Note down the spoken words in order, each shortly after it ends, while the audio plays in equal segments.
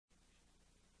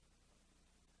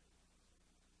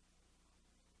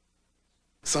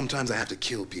Sometimes I have to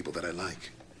kill people that I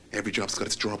like. Every job's got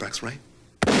its drawbacks, right?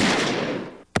 I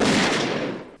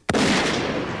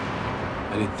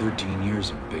did 13 years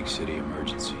in big city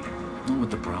emergency. Know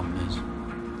what the problem is?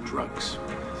 Drugs.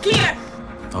 Here!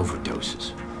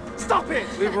 Overdoses. Stop it!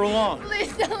 Leave her alone.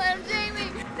 Please don't let him take me.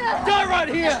 No. Die right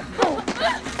here!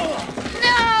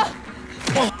 No!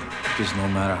 Because no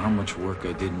matter how much work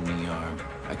I did in the ER,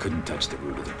 I couldn't touch the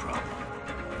root of the problem.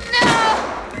 No!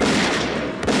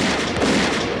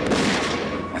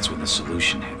 That's when the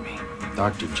solution hit me.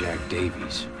 Dr. Jack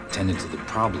Davies tended to the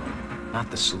problem,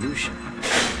 not the solution.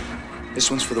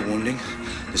 This one's for the wounding,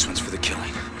 this one's for the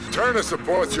killing. Turner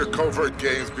supports your covert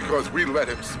games because we let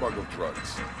him smuggle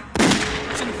drugs.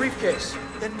 It's in the briefcase.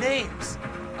 The names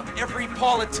of every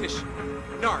politician,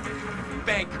 narc,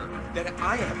 banker that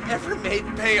I have ever made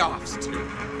payoffs to.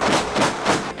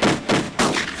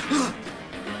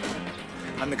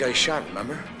 I'm the guy you shot,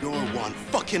 remember? You're one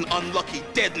fucking unlucky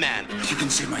dead man. If you can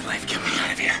save my life, get me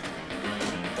out of here.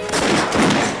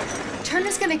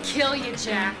 Turner's gonna kill you,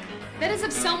 Jack. That is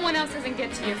if someone else doesn't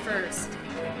get to you first.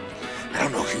 I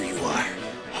don't know who you are.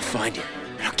 I'll find you,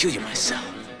 and I'll kill you myself.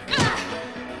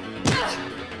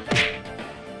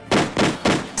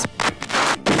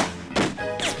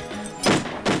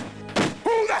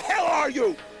 Who the hell are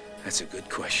you? That's a good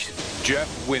question. Jeff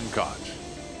Wincott,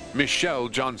 Michelle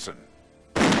Johnson.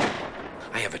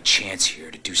 I have a chance here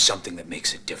to do something that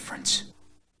makes a difference.